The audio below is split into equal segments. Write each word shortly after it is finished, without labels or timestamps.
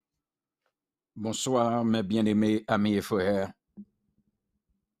Bonsoir, mes bien-aimés amis et frères.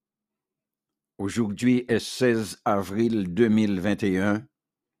 Aujourd'hui est 16 avril 2021.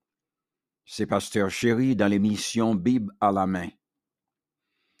 C'est Pasteur Chéri dans l'émission Bible à la main.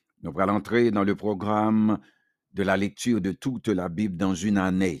 Nous allons entrer dans le programme de la lecture de toute la Bible dans une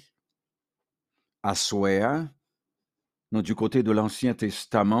année. À Soir, nous du côté de l'Ancien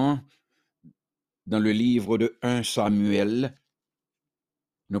Testament, dans le livre de 1 Samuel,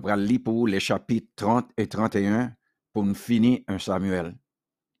 nous allons lire pour les chapitres 30 et 31 pour nous finir 1 Samuel.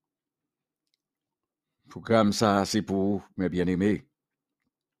 Programme ça, c'est pour mes bien-aimés.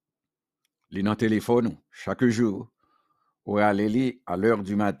 Li nan téléphone chaque jour, ou aller à l'heure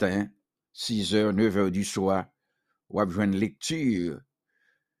du matin, 6h, 9h du soir, ou avoir une lecture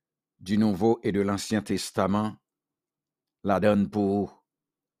du Nouveau et de l'Ancien Testament, la donne pour.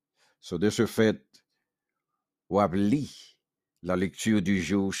 De ce fait, ou lit la lecture du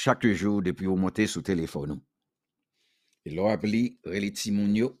jour, chaque jour, depuis vous montez sous téléphone. Et l'on lit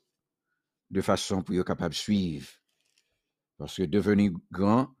relatimonio de façon pour être capable de suivre. Parce que devenu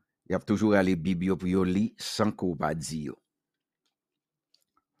grand, il y a toujours aller Bible pour lire sans qu'on pas dire.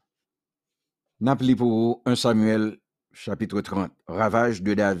 N'appli pour 1 Samuel chapitre 30, ravage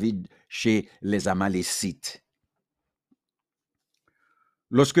de David chez les Amalécites.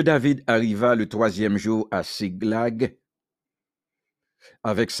 Lorsque David arriva le 3e jour à Siglag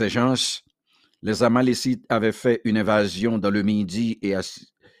avec ses gens, les Amalécites avaient fait une invasion dans le Midi et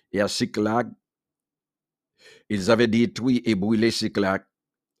à Siklag. Ils avaient détruit et brûlé Siklag.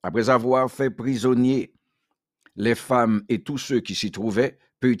 Après avoir fait prisonniers les femmes et tous ceux qui s'y trouvaient,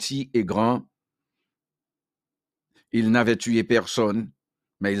 petits et grands, ils n'avaient tué personne,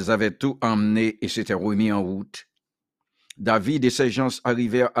 mais ils avaient tout emmené et s'étaient remis en route. David et ses gens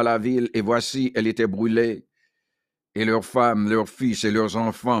arrivèrent à la ville, et voici, elle était brûlée, et leurs femmes, leurs fils et leurs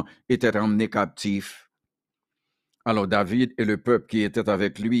enfants étaient emmenés captifs. Alors David et le peuple qui était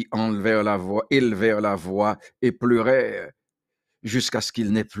avec lui élevèrent la voix et pleurèrent jusqu'à ce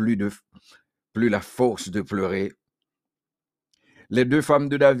qu'il n'ait plus la force de pleurer. Les 2 femmes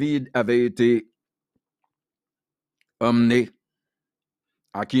de David avaient été emmenées,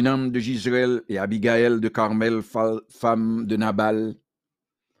 Akinam de Gisraël et Abigaël de Carmel, femme de Nabal.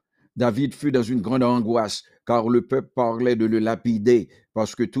 David fut dans une grande angoisse, car le peuple parlait de le lapider,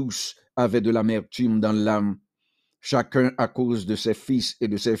 parce que tous avaient de l'amertume dans l'âme, chacun à cause de ses fils et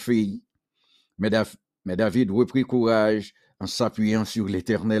de ses filles. Mais David reprit courage en s'appuyant sur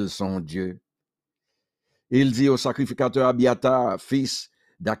l'Éternel son Dieu. Il dit au sacrificateur Abiatar, fils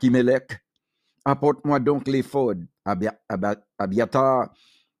d'Achimelech, apporte-moi donc l'éphod. Abiatar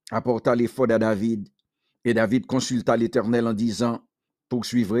apporta l'éphod à David, et David consulta l'Éternel en disant,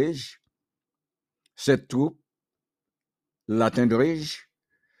 poursuivrai-je cette troupe? L'atteindrai-je?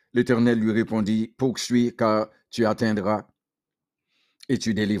 L'Éternel lui répondit, poursuis, car tu atteindras et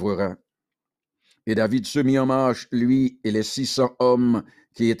tu délivreras. Et David se mit en marche, lui et les 600 hommes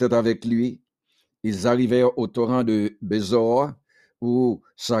qui étaient avec lui. Ils arrivèrent au torrent de Bézor, où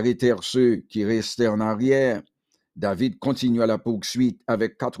s'arrêtèrent ceux qui restaient en arrière. David continua la poursuite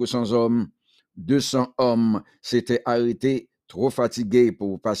avec 400 hommes. 200 hommes s'étaient arrêtés, trop fatigués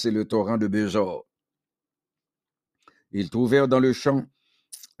pour passer le torrent de Bézor. Ils trouvèrent dans le champ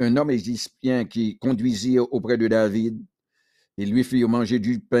un homme égyptien qui conduisit auprès de David. Ils lui firent manger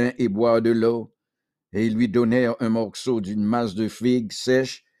du pain et boire de l'eau, et ils lui donnèrent un morceau d'une masse de figues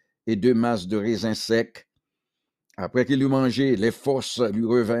sèches et 2 masses de raisins secs. Après qu'il eut mangé, les forces lui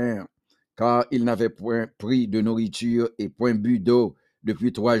revinrent, car il n'avait point pris de nourriture et point bu d'eau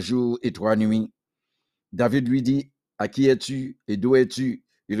depuis 3 jours et 3 nuits. David lui dit, à qui es-tu et d'où es-tu?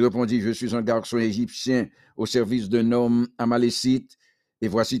 Il répondit, je suis un garçon égyptien au service d'un homme amalécite, et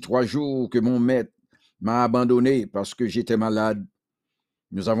voici 3 jours que mon maître m'a abandonné parce que j'étais malade.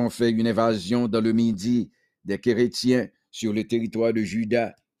 Nous avons fait une invasion dans le Midi des Kérétiens sur le territoire de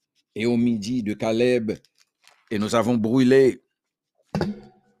Juda et au Midi de Caleb, et nous avons brûlé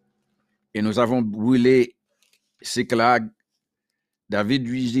Siklag. David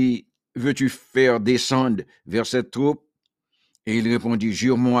lui dit, veux-tu faire descendre vers cette troupe? Et il répondit,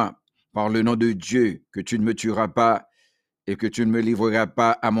 jure-moi par le nom de Dieu que tu ne me tueras pas et que tu ne me livreras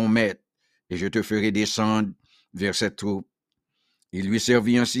pas à mon maître, et je te ferai descendre vers cette troupe. Il lui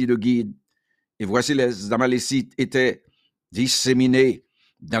servit ainsi de guide. Et voici les Amalécites étaient disséminés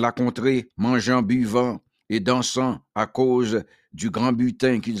dans la contrée, mangeant, buvant et dansant à cause du grand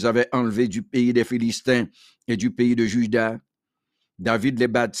butin qu'ils avaient enlevé du pays des Philistins et du pays de Juda. David les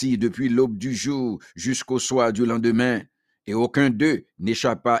battit depuis l'aube du jour jusqu'au soir du lendemain, et aucun d'eux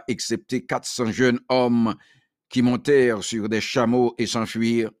n'échappa excepté 400 jeunes hommes qui montèrent sur des chameaux et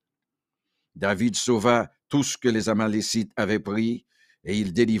s'enfuirent. David sauva tout ce que les Amalécites avaient pris, et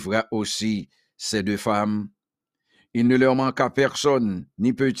il délivra aussi ces 2 femmes. Il ne leur manqua personne,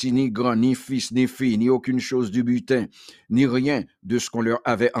 ni petit, ni grand, ni fils, ni fille, ni aucune chose du butin, ni rien de ce qu'on leur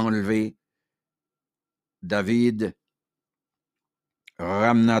avait enlevé. David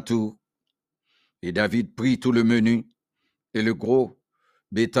ramena tout, et David prit tout le menu et le gros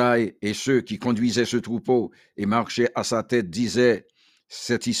bétail, et ceux qui conduisaient ce troupeau et marchaient à sa tête disaient,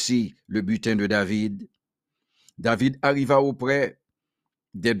 c'est ici le butin de David. David arriva auprès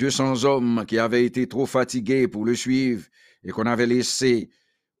des 200 hommes qui avaient été trop fatigués pour le suivre et qu'on avait laissés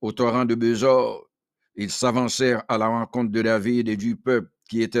au torrent de Besor. Ils s'avancèrent à la rencontre de David et du peuple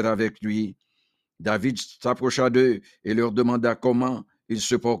qui était avec lui. David s'approcha d'eux et leur demanda comment ils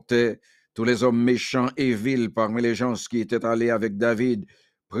se portaient. Tous les hommes méchants et vils parmi les gens qui étaient allés avec David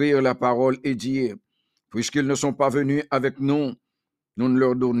prirent la parole et dirent, puisqu'ils ne sont pas venus avec nous, nous ne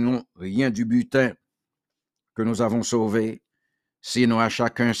leur donnons rien du butin que nous avons sauvé, sinon à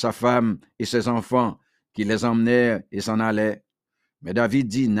chacun sa femme et ses enfants, qui les emmenèrent et s'en allaient. Mais David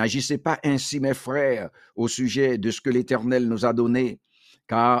dit, n'agissez pas ainsi, mes frères, au sujet de ce que l'Éternel nous a donné,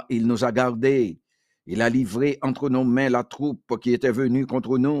 car il nous a gardés. Il a livré entre nos mains la troupe qui était venue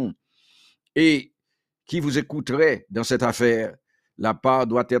contre nous. Et qui vous écouterait dans cette affaire? La part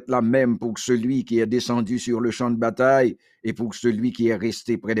doit être la même pour celui qui est descendu sur le champ de bataille et pour celui qui est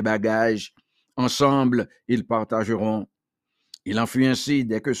resté près des bagages. Ensemble, ils partageront. Il en fut ainsi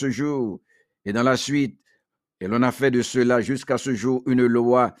dès que ce jour, et dans la suite, et l'on a fait de cela jusqu'à ce jour une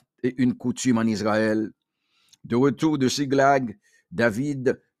loi et une coutume en Israël. De retour de Siglag,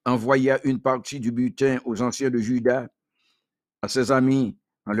 David envoya une partie du butin aux anciens de Juda, à ses amis,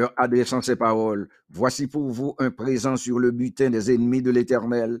 en leur adressant ces paroles. Voici pour vous un présent sur le butin des ennemis de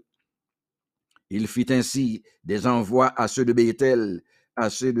l'Éternel. Il fit ainsi des envois à ceux de Béthel,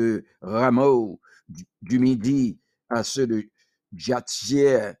 à ceux de Rameau, du Midi, à ceux de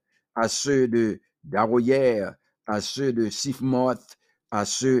Jatzier, à ceux de Daroyer, à ceux de Sifmoth, à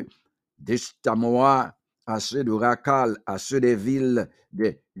ceux d'Estamoa, à ceux de Rakal, à ceux des villes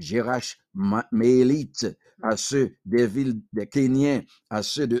de Jérach-Méélite, à ceux des villes des Kéniens, à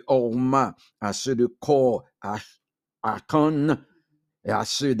ceux de Horma, à ceux de Kor, à Akon, et à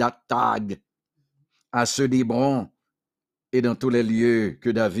ceux d'Attag, à ceux d'Hébron, et dans tous les lieux que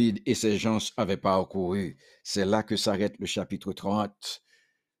David et ses gens avaient parcourus. C'est là que s'arrête le chapitre 30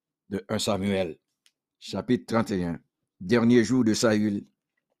 de 1 Samuel. Chapitre 31. Dernier jour de Saül.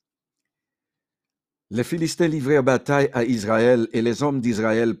 Les Philistins livrèrent bataille à Israël, et les hommes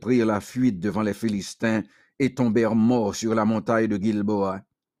d'Israël prirent la fuite devant les Philistins et tombèrent morts sur la montagne de Gilboa.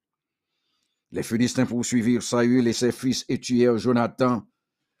 Les Philistins poursuivirent Saül et ses fils et tuèrent Jonathan,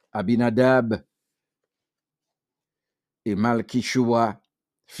 Abinadab et Malkishua,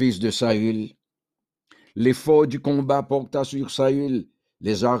 fils de Saül. L'effort du combat porta sur Saül.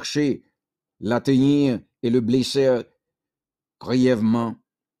 Les archers l'atteignirent et le blessèrent grièvement.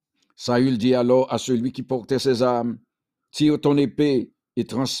 Saül dit alors à celui qui portait ses armes, tire ton épée et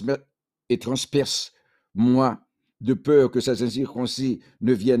transperce-moi, de peur que ces incirconcis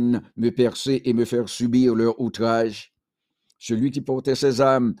ne viennent me percer et me faire subir leur outrage. Celui qui portait ses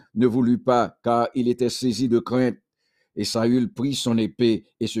armes ne voulut pas, car il était saisi de crainte, et Saül prit son épée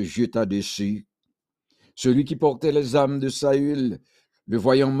et se jeta dessus. Celui qui portait les armes de Saül, le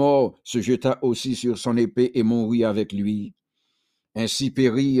voyant mort, se jeta aussi sur son épée et mourut avec lui. Ainsi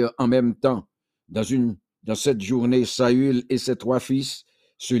périrent en même temps, dans cette journée, Saül et ses 3 fils,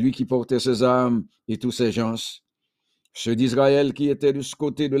 celui qui portait ses armes et tous ses gens. Ceux d'Israël qui étaient de ce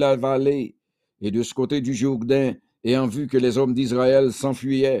côté de la vallée et de ce côté du Jourdain, ayant vu que les hommes d'Israël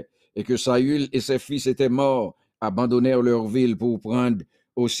s'enfuyaient et que Saül et ses fils étaient morts, abandonnèrent leur ville pour prendre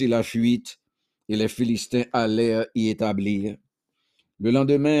aussi la fuite, et les Philistins allèrent y établir. Le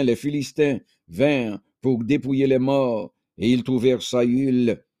lendemain, les Philistins vinrent pour dépouiller les morts, et ils trouvèrent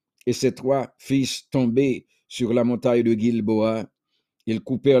Saül et ses 3 fils tombés sur la montagne de Gilboa. Ils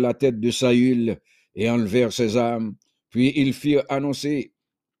coupèrent la tête de Saül et enlevèrent ses armes. Puis ils firent annoncer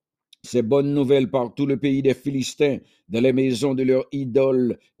ces bonnes nouvelles par tout le pays des Philistins, dans les maisons de leurs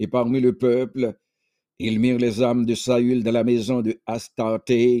idoles et parmi le peuple. Ils mirent les armes de Saül dans la maison de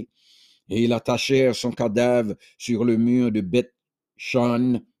Astarté, et ils attachèrent son cadavre sur le mur de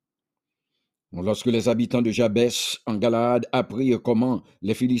Beth-Shan. Lorsque les habitants de Jabès, en Galaad, apprirent comment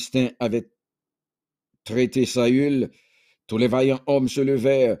les Philistins avaient traité Saül, tous les vaillants hommes se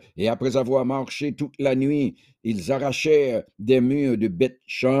levèrent, et après avoir marché toute la nuit, ils arrachèrent des murs de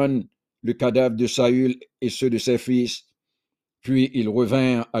Beth-Shan le cadavre de Saül et ceux de ses fils. Puis ils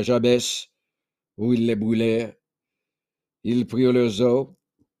revinrent à Jabès, où ils les brûlèrent. Ils prirent leurs os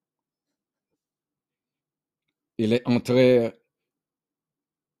Ils entrèrent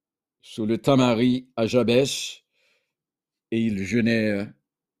sous le tamari à Jabès et ils jeûnèrent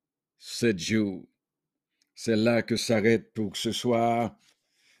 7 jours. C'est là que s'arrête pour ce soir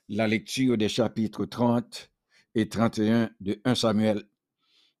la lecture des chapitres 30 et 31 de 1 Samuel.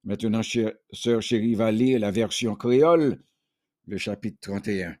 Maintenant, sœur chérie va lire la version créole, le chapitre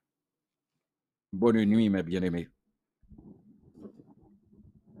 31. Bonne nuit, mes bien-aimés.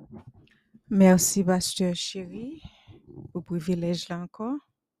 Merci, pasteur chéri, pour privilège là encore,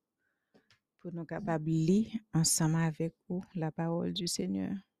 pour nous capables de lire ensemble avec vous la parole du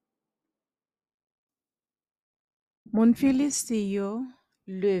Seigneur. Mon Philistin yo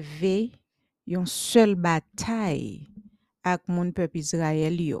levé yon seul bataille avec mon peuple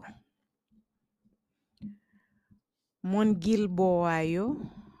Israël yo. Mon Gilboa yo,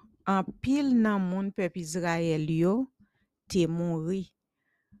 en pile nan mon peuple Israël yo, te mouri,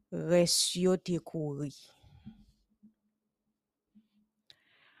 res yo te kouri.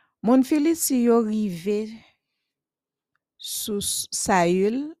 Mon Philistin yo rive sous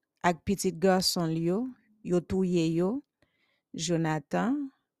Saül ak petit garçon yo, yo touye yo, Jonathan,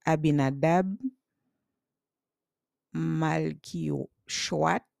 Abinadab, Malkio,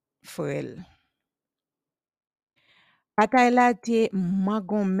 Chouat, frère. Bataille la te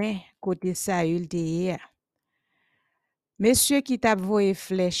magome côté Saül te ye. Monsieur qui t'a voye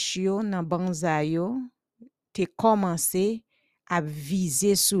flèche yo nan banza yo, te commencé à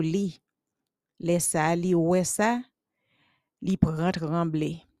viser sous li. Laissa li wè sa, li prend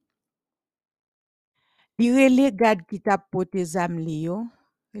tremble. Li rele gad qui t'a pote zam li yo,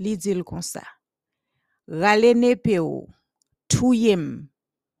 li dil kon sa. Rale nepe ou, touyem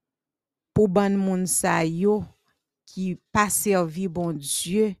pour ban moun sa yo qui pas servi bon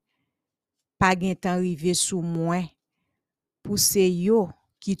Dieu, pas gen tan rive sou mwen, pour se yo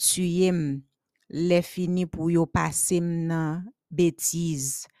qui tuyem, les fini pour yo passe nan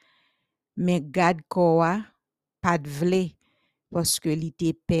bêtise. Mais gad koa, pas de vle, parce que li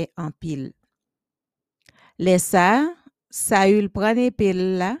te paix en pile. Laissa, Saül prend épée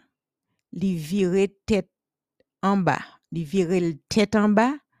là, li vire tête en bas, li vire le tête en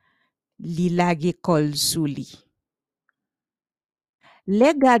bas, li lage kol sou li.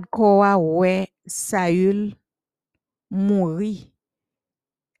 Les gad koa ouais Saül mouri,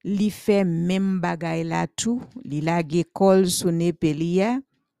 li fait même bagay la tout, li lage kol sou épée liya,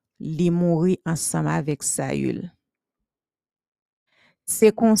 li mouri ensemble avec Saül.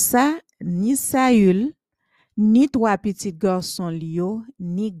 C'est comme ça, ni Saül, ni trois petits garçons liyo,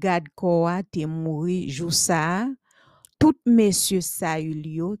 ni gad koa te mouri jou sa, tout messieurs Saül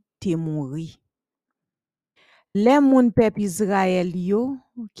yo te mouri. Les moun peuple Israël yo,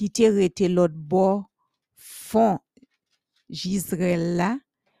 qui te rete l'autre bord, font Jisraël la,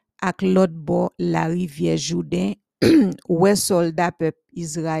 ak l'autre bord la rivière Jourdain, ouais soldat peuple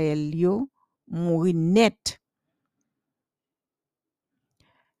Israël yo, mouri net.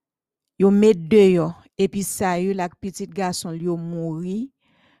 Yo met dehors et puis Saül ak petit garçon yo mouri,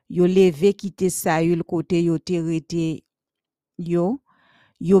 yo levé quitter Saül côté yo te rete yo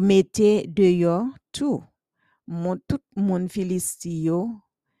mette dehors tout moun Philistin yo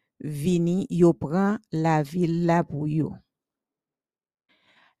vini yo prend la ville là pour yo.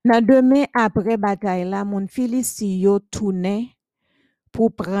 Nan demain après bataille là, moun Philistin yo tourné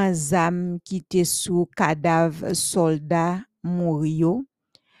pour prendre zam qui te sous cadavre soldat mouri yo.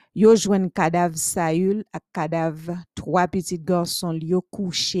 Yo jwenn cadavre Saül ak cadavre trois petits garçons yo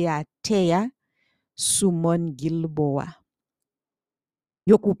couché à terre sous mon Gilboa.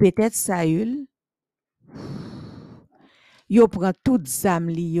 Yo coupe tête Saül. Yo prend tout zam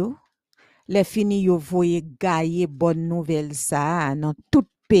li yo. Les fini yo voye gaye bonne nouvelle ça dans tout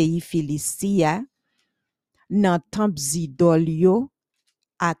pays Philistia, dans temple zidol yo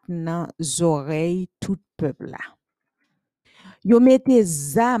ak nan oreilles tout peuple là. Yo mette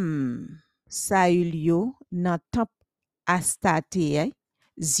zam Saül yo nan temple Astarte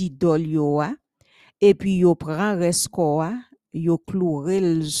zidol yo et puis yo prend reskoa yo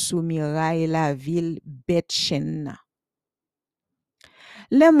clourel sous muraille la ville Bethshen.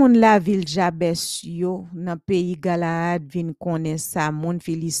 Le moun la ville Jabès yo nan pays Galaad vin konnen sa moun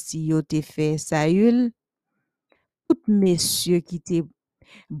Filisti yo te fait Saül. Tout messieurs qui te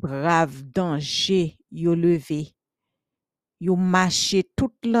brave danger yo levé. Yo marché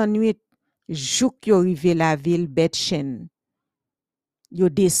toute la nuit jouk yo rive la ville Bethshen. Yo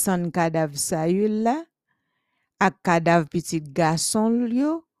descend cadavre Saül la ak cadavre petit garçon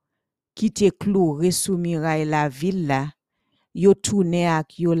yo qui te cloué sous muraille la ville la. Yo tourné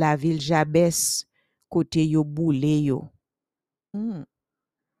ak yo la ville Jabès côté yo boule yo.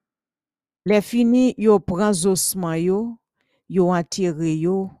 Les fini, yo prend osman yo enterré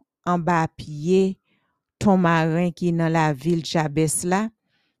yo en bas pied ton marin qui dans la ville Jabes là.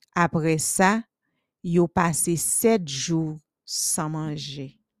 Après ça, yo passé 7 jours sans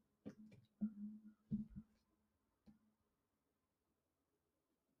manger.